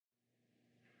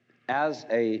as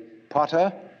a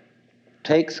potter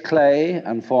takes clay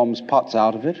and forms pots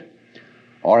out of it,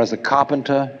 or as a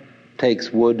carpenter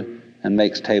takes wood and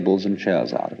makes tables and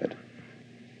chairs out of it.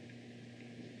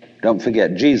 Don't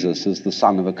forget, Jesus is the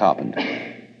son of a carpenter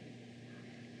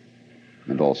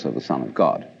and also the Son of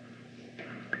God.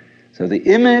 So the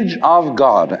image of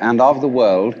God and of the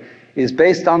world is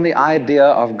based on the idea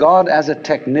of God as a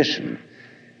technician,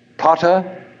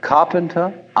 potter,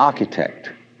 carpenter,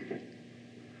 architect,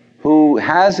 who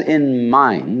has in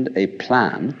mind a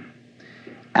plan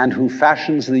and who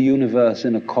fashions the universe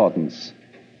in accordance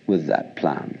with that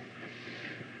plan.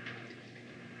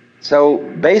 So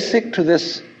basic to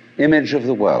this image of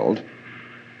the world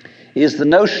is the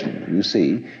notion, you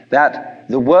see, that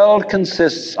the world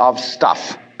consists of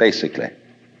stuff, basically.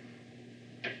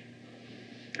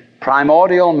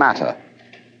 Primordial matter,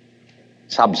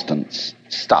 substance,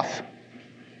 stuff,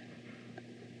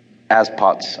 as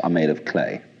pots are made of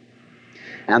clay.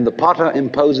 And the potter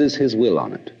imposes his will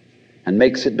on it and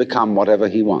makes it become whatever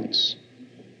he wants.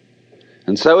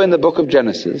 And so in the book of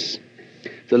Genesis,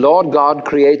 the Lord God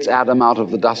creates Adam out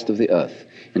of the dust of the earth.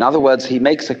 In other words, he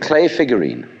makes a clay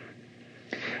figurine,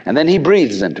 and then he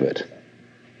breathes into it,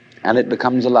 and it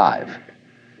becomes alive,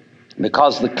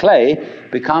 because the clay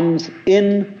becomes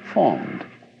informed.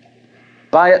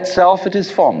 By itself, it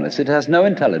is formless. It has no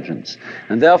intelligence,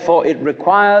 and therefore it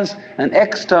requires an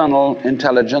external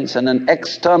intelligence and an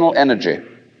external energy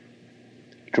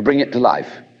to bring it to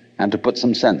life and to put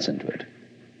some sense into it.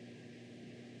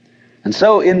 And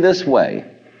so in this way,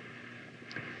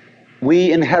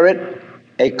 we inherit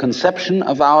a conception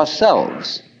of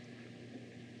ourselves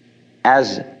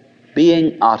as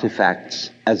being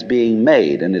artifacts, as being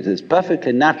made. And it is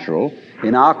perfectly natural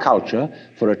in our culture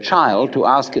for a child to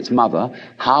ask its mother,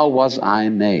 "How was I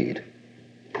made?"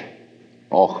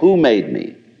 Or "Who made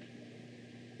me?"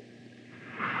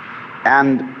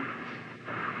 And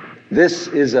this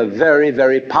is a very,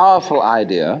 very powerful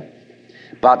idea,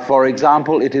 but for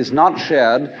example, it is not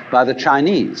shared by the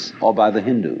Chinese or by the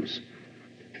Hindus.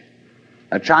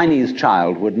 A Chinese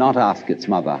child would not ask its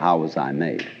mother, "How was I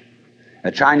made?"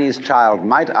 A Chinese child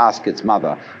might ask its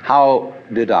mother, "How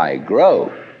did I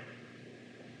grow?"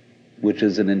 Which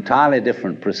is an entirely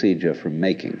different procedure from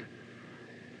making.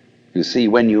 You see,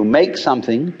 when you make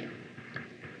something,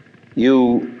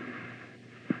 you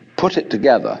put it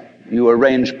together, you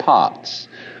arrange parts,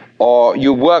 or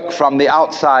you work from the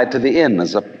outside to the in,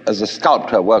 as a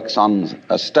sculptor works on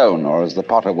a stone or as the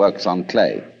potter works on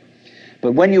clay.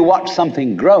 But when you watch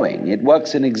something growing, it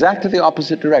works in exactly the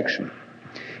opposite direction.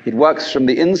 It works from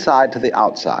the inside to the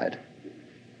outside.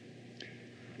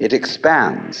 It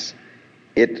expands,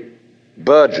 it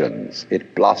burgeons,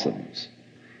 it blossoms,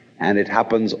 and it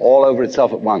happens all over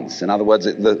itself at once. In other words,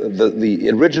 the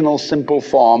original simple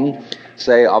form,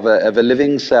 say, of a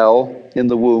living cell in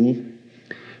the womb,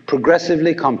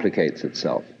 progressively complicates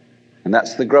itself. And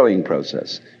that's the growing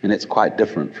process, and it's quite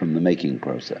different from the making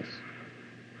process.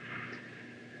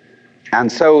 And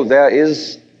so there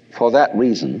is, for that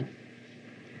reason,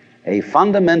 a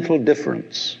fundamental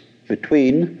difference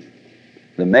between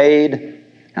the made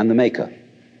and the maker.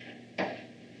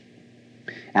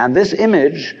 And this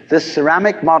image, this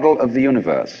ceramic model of the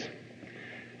universe,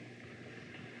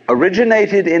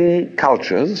 originated in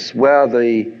cultures where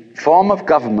the form of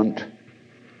government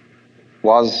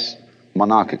was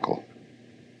monarchical,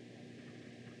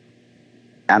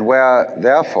 and where,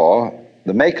 therefore,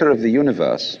 the maker of the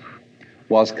universe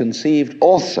was conceived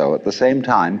also at the same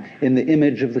time in the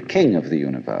image of the king of the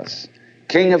universe.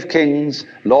 King of kings,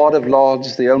 Lord of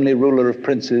lords, the only ruler of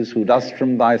princes, who dost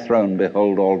from thy throne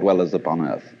behold all dwellers upon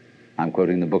earth. I'm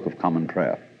quoting the Book of Common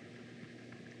Prayer.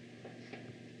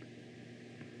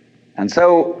 And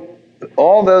so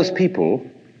all those people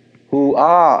who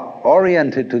are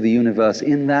oriented to the universe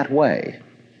in that way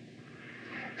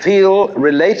feel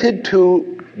related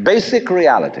to basic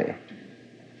reality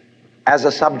as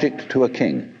a subject to a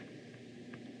king.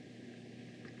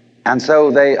 And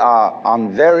so they are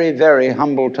on very, very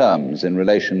humble terms in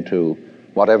relation to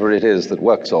whatever it is that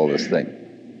works all this thing.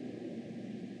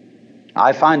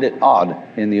 I find it odd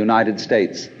in the United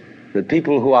States that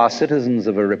people who are citizens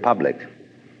of a republic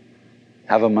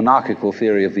have a monarchical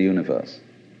theory of the universe,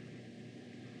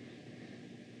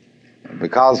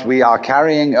 because we are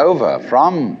carrying over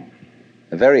from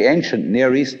the very ancient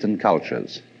Near Eastern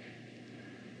cultures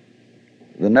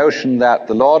the notion that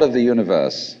the Lord of the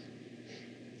universe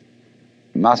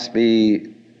must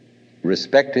be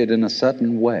respected in a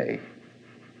certain way.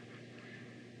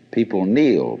 People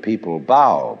kneel, people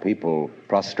bow, people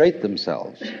prostrate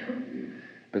themselves.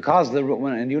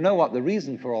 And you know what the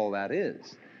reason for all that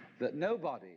is? That nobody